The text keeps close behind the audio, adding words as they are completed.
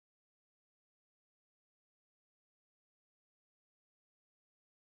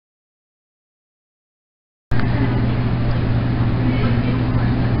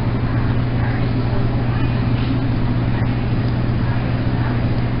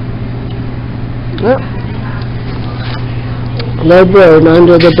The bird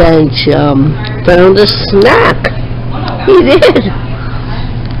under the bench found a snack. He did.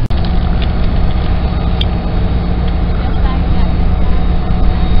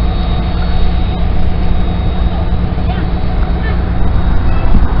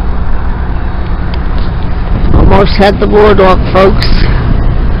 Almost at the boardwalk, folks.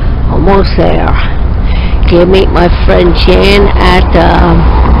 Almost there. Gonna meet my friend Jan at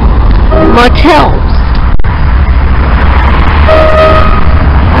Martells.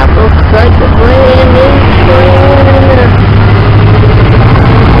 That looks like a brand new train.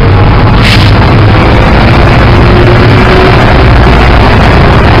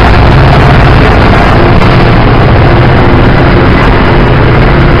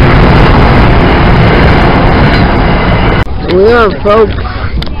 We are, folks.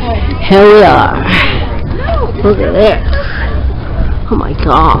 Here we are. Look at this. Oh my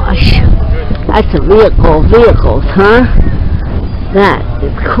gosh. That's a vehicle of vehicles, huh? That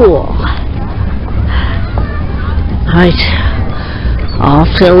is cool. Alright. Off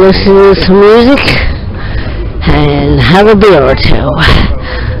to listen to some music and have a beer or two.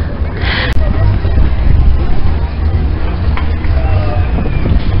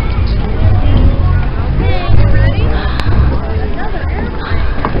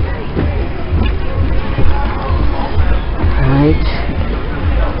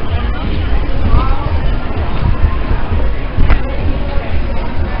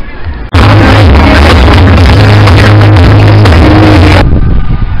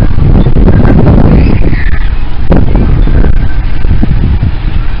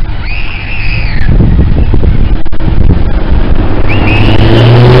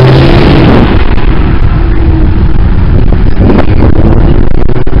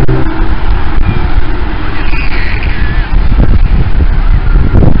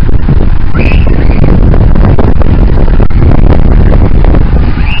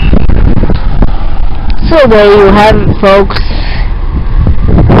 So there you have it, folks.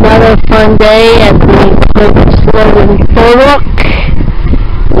 Another fun day at the boardwalk.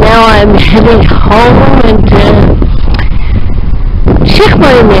 Now I'm heading home and check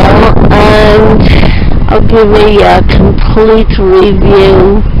my mail, and I'll give a complete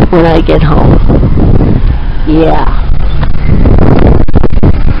review when I get home. Yeah.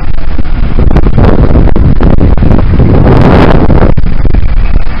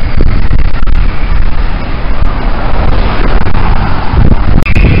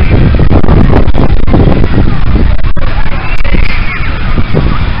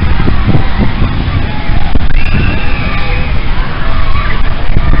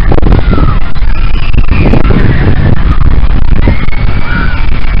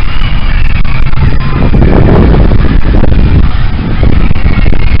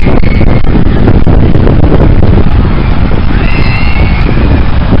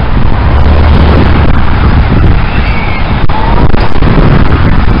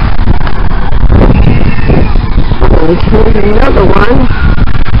 Here's another one.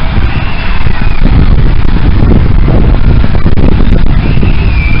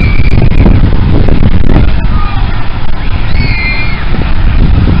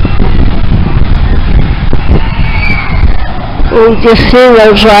 Just seeing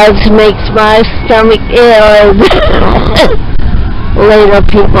those rides makes my stomach ill. Later,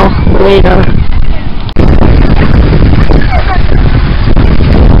 people. Later.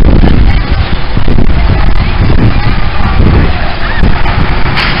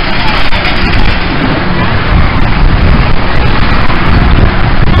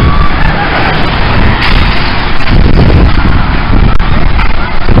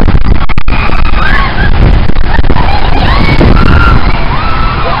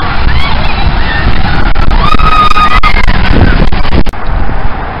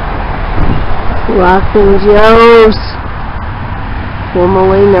 Rockin' Joe's,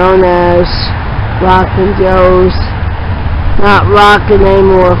 formerly known as Rockin' Joe's. Not rockin'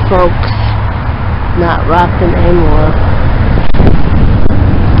 anymore, folks. Not rockin' anymore.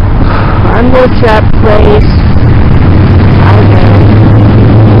 I miss that place.